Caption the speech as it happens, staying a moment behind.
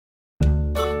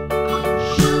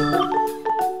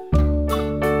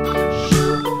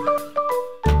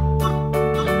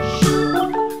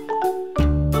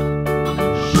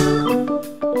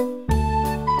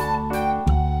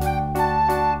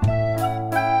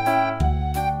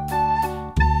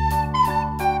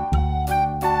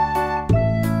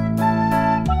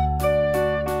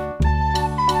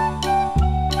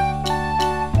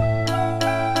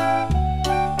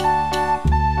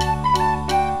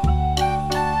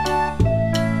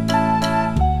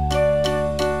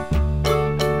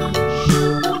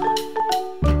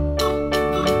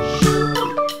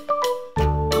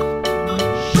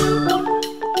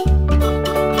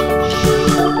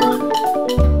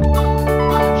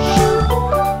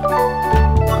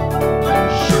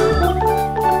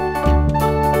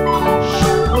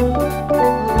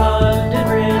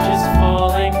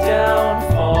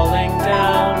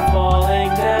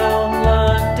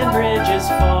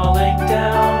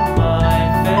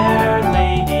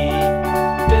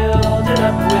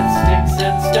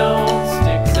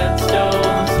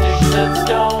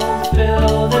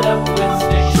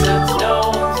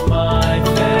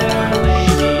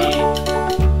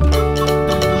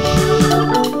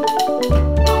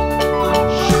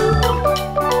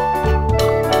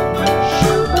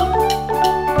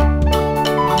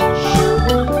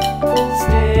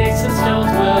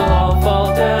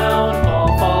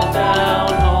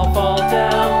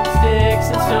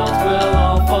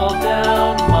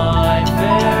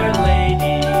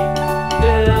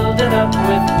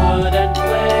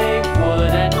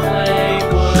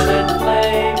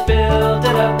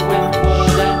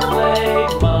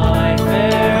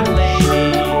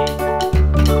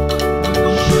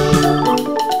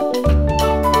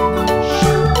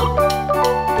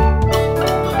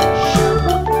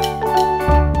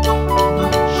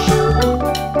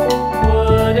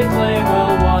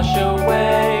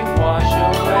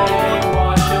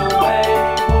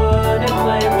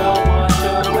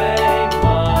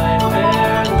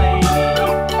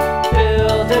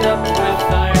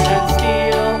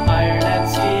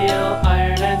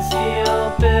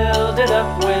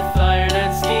up with iron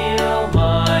and steel,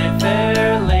 my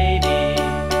fair lady.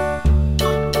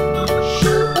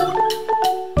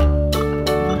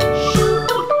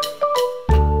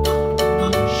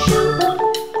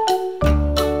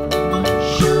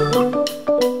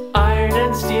 Iron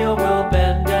and steel will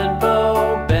bend and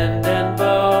bow, bend and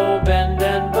bow, bend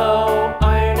and bow.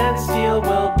 Iron and steel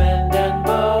will bend and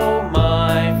bow,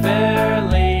 my fair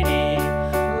lady.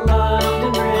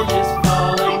 London Bridge is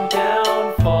falling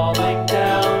down, falling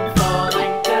down,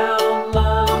 falling down.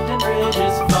 London Bridge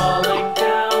is falling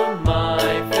down,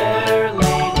 my fair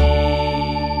lady.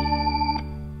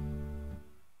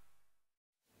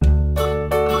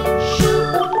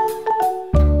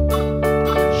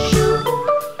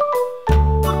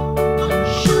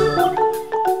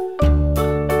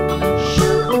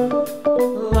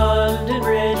 London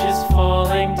Bridge is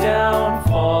falling down,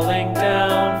 falling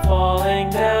down, falling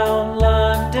down.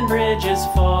 London Bridge is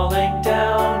falling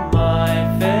down,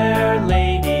 my fair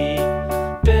lady.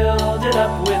 Build it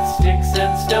up with sticks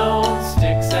and stones,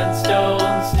 sticks and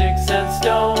stones, sticks and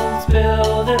stones.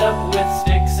 Build it up with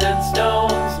sticks and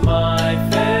stones, my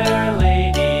fair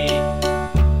lady.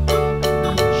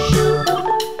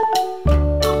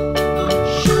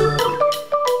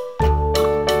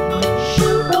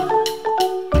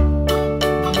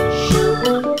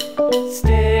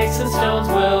 Sticks and stones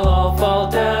will all fall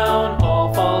down,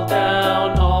 all fall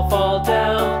down, all fall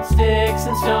down. Sticks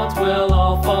and stones will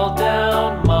all fall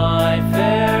down, my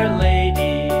fair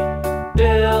lady.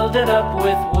 Build it up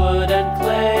with wood and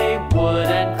clay, wood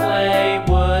and clay,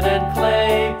 wood and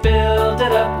clay. Build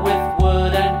it up with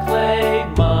wood and clay,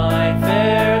 my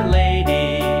fair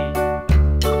lady.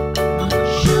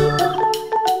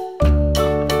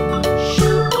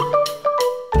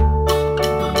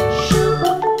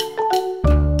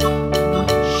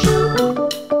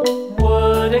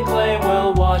 Wood and clay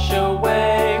will wash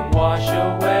away, wash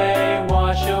away,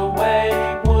 wash away.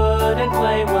 Wood and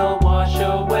clay will wash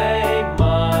away,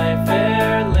 my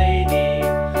fair lady.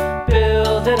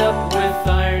 Build it up with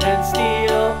iron and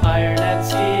steel, iron and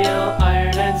steel,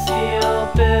 iron and steel.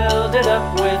 Build it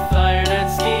up with iron and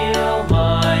steel,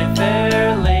 my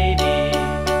fair lady.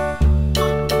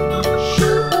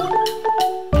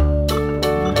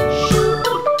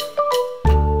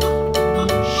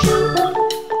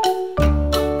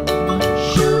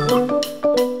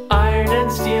 Iron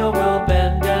and steel will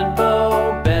bend and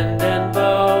bow, bend and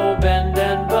bow, bend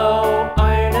and bow.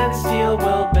 Iron and steel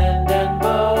will bend and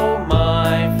bow,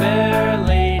 my fair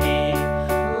lady.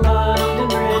 London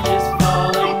Bridge is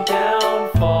falling down,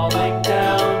 falling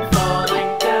down,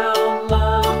 falling down.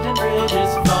 London Bridge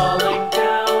is falling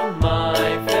down,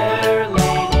 my fair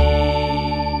lady.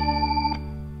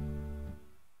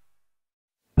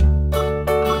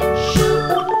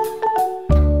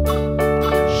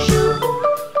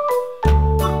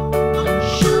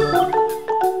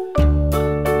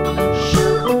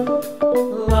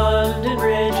 London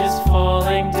Bridge is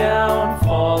falling down,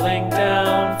 falling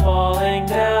down, falling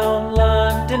down.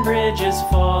 London Bridge is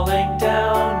falling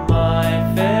down,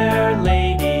 my fair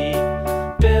lady.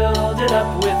 Build it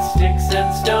up with sticks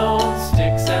and stones,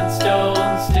 sticks and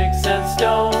stones, sticks and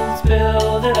stones.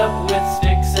 Build it up with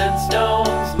sticks and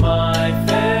stones, my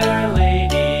fair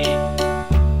lady.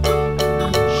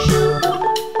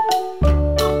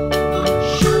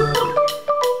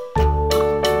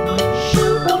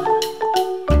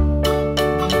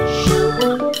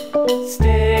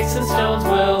 Sticks and stones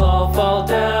will all fall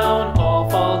down, all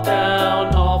fall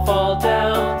down, all fall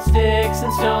down. Sticks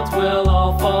and stones will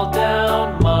all fall down.